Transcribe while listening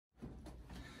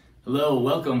Hello,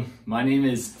 welcome. My name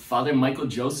is Father Michael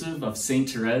Joseph of St.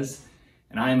 Thérèse,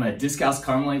 and I am a Discalced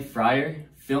Carmelite friar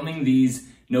filming these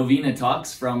Novena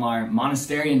talks from our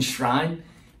monastery and shrine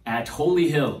at Holy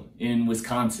Hill in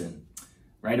Wisconsin,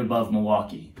 right above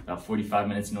Milwaukee, about 45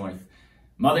 minutes north.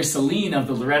 Mother Celine of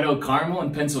the Loretto Carmel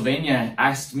in Pennsylvania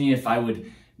asked me if I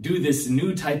would do this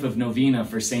new type of novena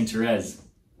for St. Thérèse.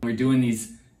 We're doing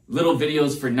these little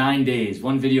videos for 9 days,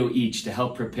 one video each to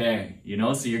help prepare,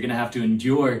 so you're gonna have to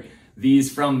endure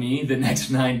these from me the next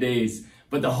 9 days.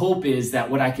 But the hope is that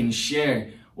what I can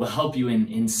share will help you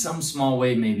in some small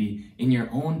way, maybe in your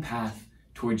own path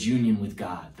towards union with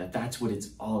God, that's what it's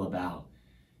all about.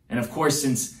 And of course,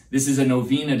 since this is a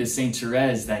novena to St.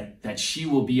 Thérèse, that she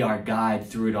will be our guide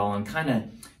through it all and kind of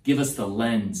give us the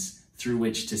lens through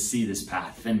which to see this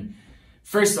path. And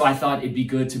first, though, I thought it'd be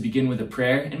good to begin with a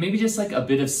prayer and maybe just like a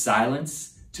bit of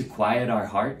silence to quiet our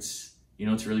hearts,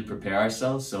 to really prepare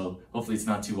ourselves. So hopefully it's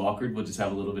not too awkward. We'll just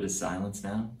have a little bit of silence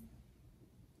now.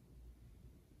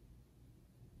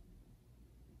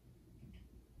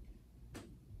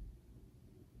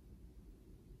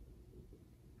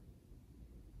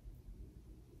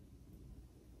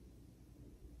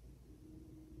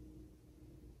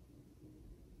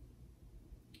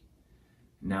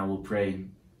 Now we'll pray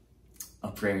a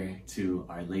prayer to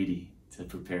Our Lady to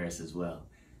prepare us as well,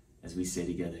 as we say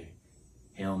together,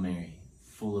 Hail Mary,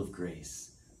 full of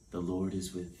grace, the Lord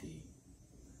is with thee.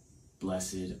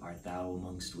 Blessed art thou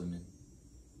amongst women,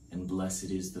 and blessed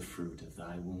is the fruit of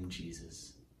thy womb,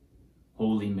 Jesus.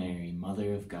 Holy Mary,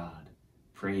 Mother of God,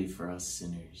 pray for us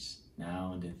sinners,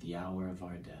 now and at the hour of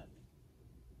our death.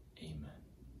 Amen.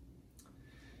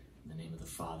 In the name of the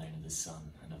Father, and of the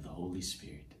Son, and of the Holy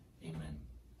Spirit. Amen.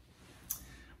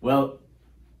 Well,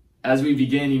 as we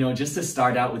begin, just to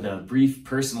start out with a brief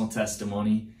personal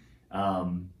testimony,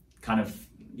 how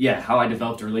I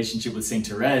developed a relationship with St.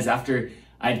 Thérèse. After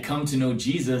I'd come to know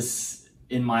Jesus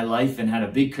in my life and had a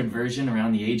big conversion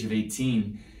around the age of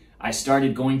 18, I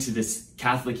started going to this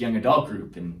Catholic young adult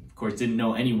group and, of course, didn't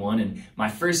know anyone. And my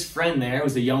first friend there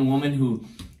was a young woman who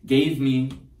gave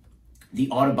me the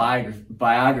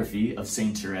autobiography of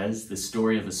St. Thérèse, The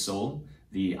Story of a Soul,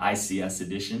 the ICS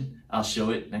edition. I'll show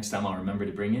it next time. I'll remember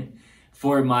to bring it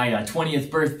for my 20th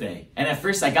birthday. And at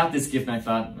first I got this gift and I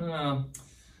thought, oh,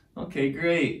 okay,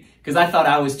 great. Because I thought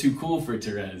I was too cool for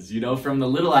Thérèse. From the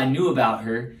little I knew about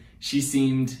her, she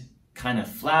seemed kind of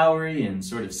flowery and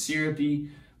sort of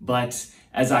syrupy. But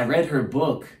as I read her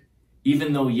book,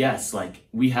 even though, yes,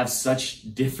 we have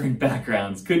such different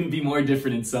backgrounds, couldn't be more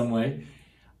different in some way,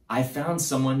 I found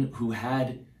someone who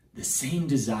had the same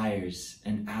desires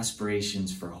and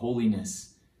aspirations for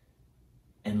holiness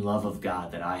and love of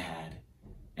God that I had,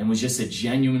 and was just a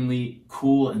genuinely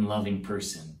cool and loving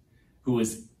person who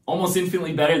was almost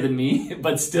infinitely better than me,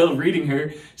 but still reading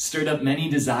her stirred up many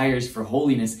desires for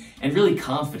holiness and really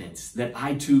confidence that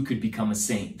I too could become a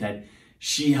saint, that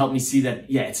she helped me see that,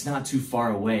 it's not too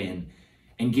far away,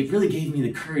 and really gave me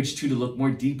the courage too to look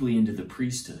more deeply into the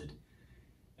priesthood.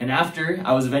 And after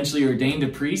I was eventually ordained a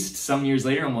priest some years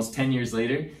later, almost 10 years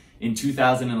later, in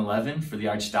 2011 for the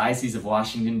Archdiocese of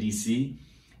Washington, D.C.,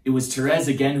 it was Thérèse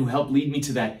again who helped lead me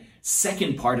to that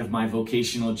second part of my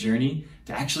vocational journey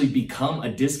to actually become a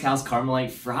Discalced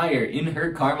Carmelite friar in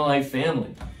her Carmelite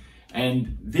family.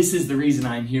 And this is the reason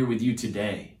I'm here with you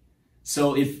today.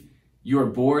 So if you're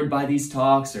bored by these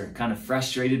talks or kind of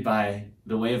frustrated by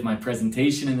the way of my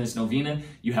presentation in this novena,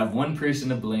 you have one person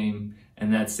to blame,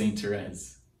 and that's St.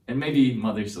 Thérèse. And maybe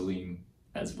Mother Celine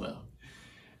as well.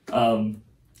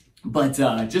 But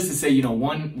just to say,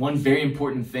 one very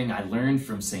important thing I learned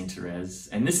from St. Thérèse,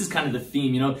 and this is kind of the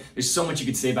theme, there's so much you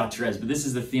could say about Thérèse, but this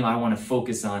is the theme I want to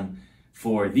focus on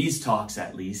for these talks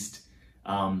at least,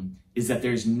 is that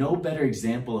there's no better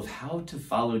example of how to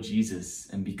follow Jesus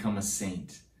and become a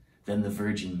saint than the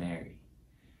Virgin Mary.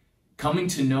 Coming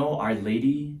to know Our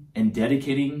Lady and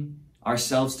dedicating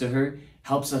ourselves to her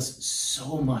helps us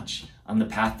so much on the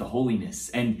path to holiness.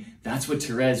 And that's what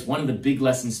Thérèse, one of the big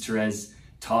lessons Thérèse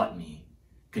taught me,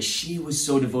 because she was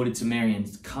so devoted to Mary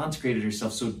and consecrated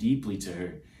herself so deeply to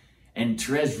her. And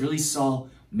Thérèse really saw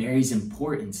Mary's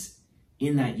importance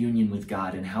in that union with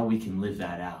God and how we can live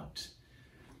that out.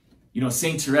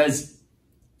 St. Thérèse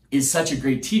is such a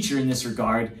great teacher in this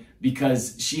regard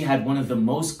because she had one of the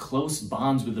most close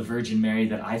bonds with the Virgin Mary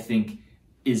that I think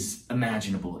is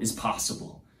imaginable, is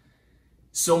possible.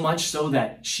 So much so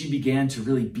that she began to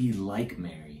really be like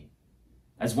Mary.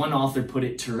 As one author put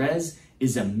it, Thérèse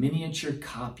is a miniature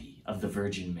copy of the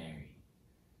Virgin Mary.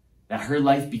 That her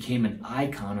life became an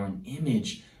icon or an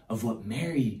image of what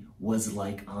Mary was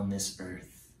like on this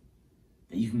earth.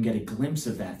 That you can get a glimpse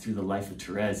of that through the life of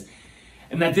Thérèse.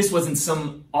 And that this wasn't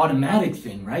some automatic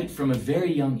thing, right? From a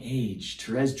very young age,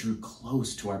 Thérèse drew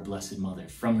close to our Blessed Mother.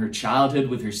 From her childhood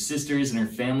with her sisters and her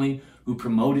family who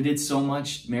promoted it so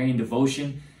much, Marian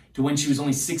devotion, to when she was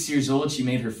only 6 years old, she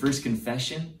made her first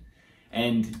confession.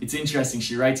 And it's interesting,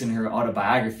 she writes in her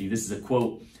autobiography, this is a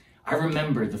quote, "I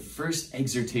remember the first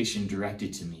exhortation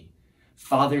directed to me.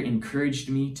 Father encouraged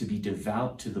me to be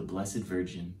devout to the Blessed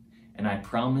Virgin, and I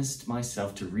promised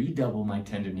myself to redouble my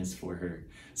tenderness for her."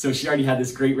 So she already had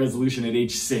this great resolution at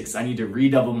age 6. I need to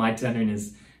redouble my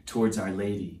tenderness towards Our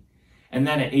Lady. And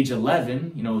then at age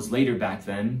 11, it was later back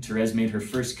then, Thérèse made her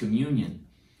first communion.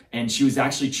 And she was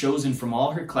actually chosen from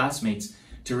all her classmates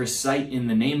to recite in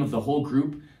the name of the whole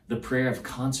group the prayer of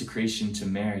consecration to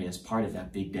Mary as part of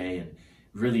that big day. And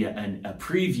really a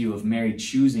preview of Mary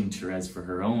choosing Thérèse for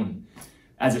her own.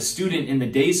 As a student in the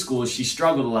day school, she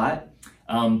struggled a lot,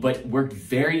 but worked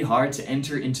very hard to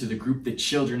enter into the group, the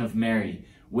Children of Mary,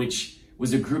 which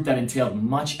was a group that entailed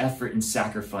much effort and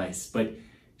sacrifice, but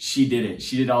she did it.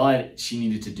 She did all that she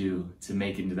needed to do to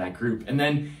make it into that group. And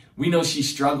then we know she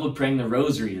struggled praying the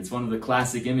rosary. It's one of the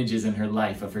classic images in her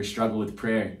life of her struggle with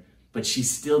prayer, but she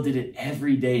still did it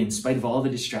every day in spite of all the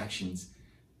distractions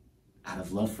out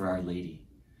of love for Our Lady.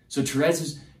 So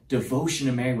Thérèse's devotion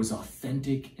to Mary was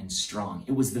authentic and strong.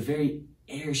 It was the very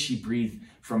air she breathed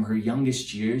from her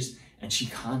youngest years, and she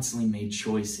constantly made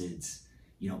choices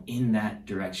in that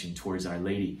direction towards Our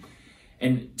Lady.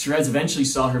 And Thérèse eventually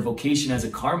saw her vocation as a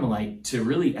Carmelite to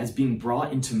really as being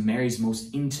brought into Mary's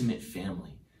most intimate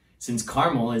family. Since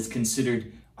Carmel is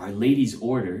considered Our Lady's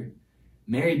order,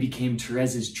 Mary became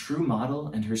Thérèse's true model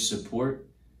and her support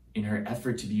in her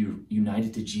effort to be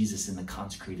united to Jesus in the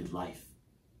consecrated life.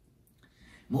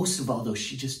 Most of all, though,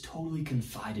 she just totally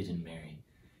confided in Mary.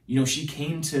 She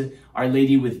came to Our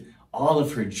Lady with all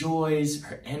of her joys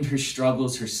and her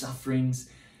struggles, her sufferings.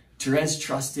 Thérèse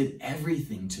trusted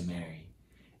everything to Mary.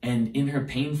 And in her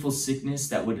painful sickness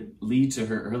that would lead to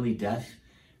her early death,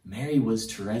 Mary was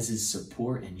Thérèse's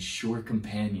support and sure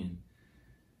companion.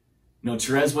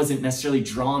 Thérèse wasn't necessarily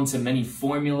drawn to many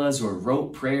formulas or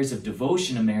rote prayers of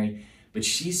devotion to Mary, but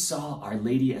she saw Our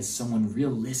Lady as someone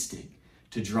realistic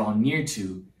to draw near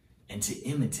to and to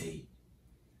imitate.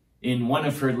 In one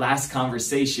of her last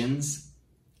conversations,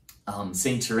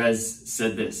 Saint Thérèse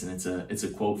said this, and it's a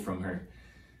quote from her.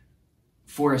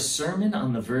 "For a sermon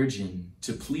on the Virgin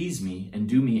to please me and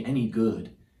do me any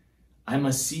good, I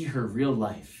must see her real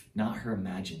life, not her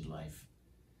imagined life.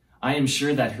 I am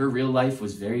sure that her real life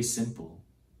was very simple.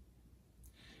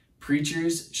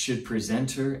 Preachers should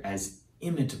present her as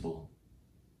imitable,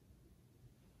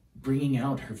 bringing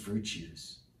out her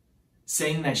virtues,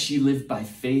 saying that she lived by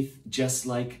faith just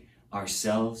like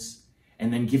ourselves,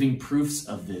 and then giving proofs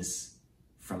of this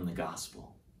from the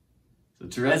gospel." So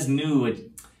Thérèse knew what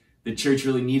the church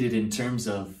really needed in terms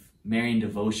of Marian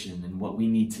devotion and what we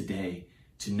need today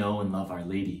to know and love Our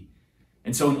Lady.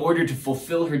 And so in order to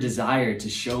fulfill her desire to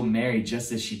show Mary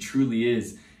just as she truly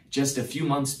is, just a few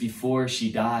months before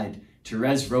she died,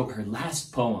 Thérèse wrote her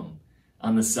last poem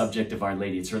on the subject of Our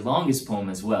Lady. It's her longest poem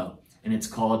as well, and it's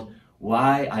called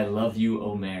 "Why I Love You,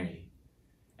 O Mary."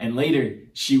 And later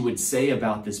she would say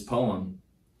about this poem,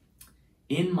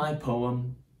 "In my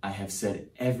poem, I have said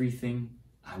everything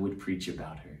I would preach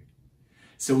about her."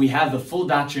 So we have the full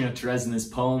doctrine of Thérèse in this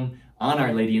poem on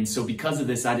Our Lady. And so because of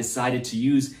this, I decided to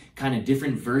use kind of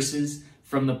different verses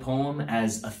from the poem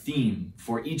as a theme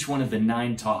for each one of the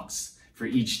 9 talks for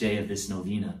each day of this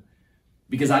novena.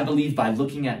 Because I believe by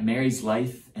looking at Mary's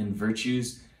life and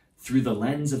virtues through the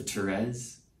lens of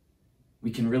Thérèse,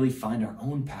 we can really find our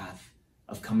own path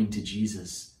of coming to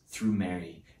Jesus through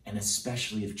Mary, and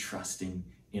especially of trusting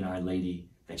in Our Lady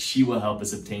that she will help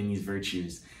us obtain these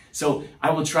virtues. So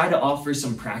I will try to offer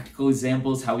some practical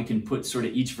examples how we can put sort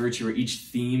of each virtue or each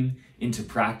theme into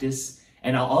practice.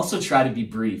 And I'll also try to be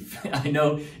brief. I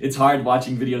know it's hard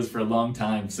watching videos for a long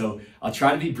time, so I'll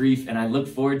try to be brief, and I look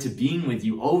forward to being with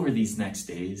you over these next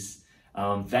days.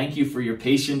 Thank you for your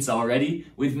patience already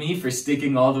with me, for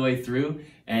sticking all the way through,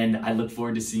 and I look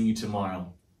forward to seeing you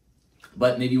tomorrow.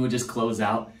 But maybe we'll just close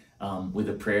out with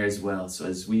a prayer as well. So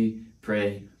as we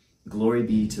pray, glory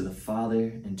be to the Father,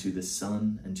 and to the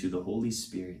Son, and to the Holy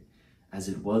Spirit, as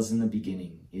it was in the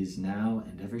beginning, is now,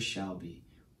 and ever shall be,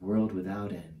 world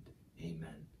without end.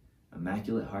 Amen.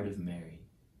 Immaculate Heart of Mary,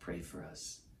 pray for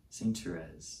us. Saint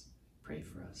Thérèse, pray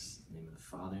for us. In the name of the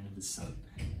Father, and of the Son,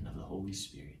 and of the Holy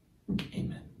Spirit.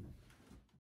 Amen.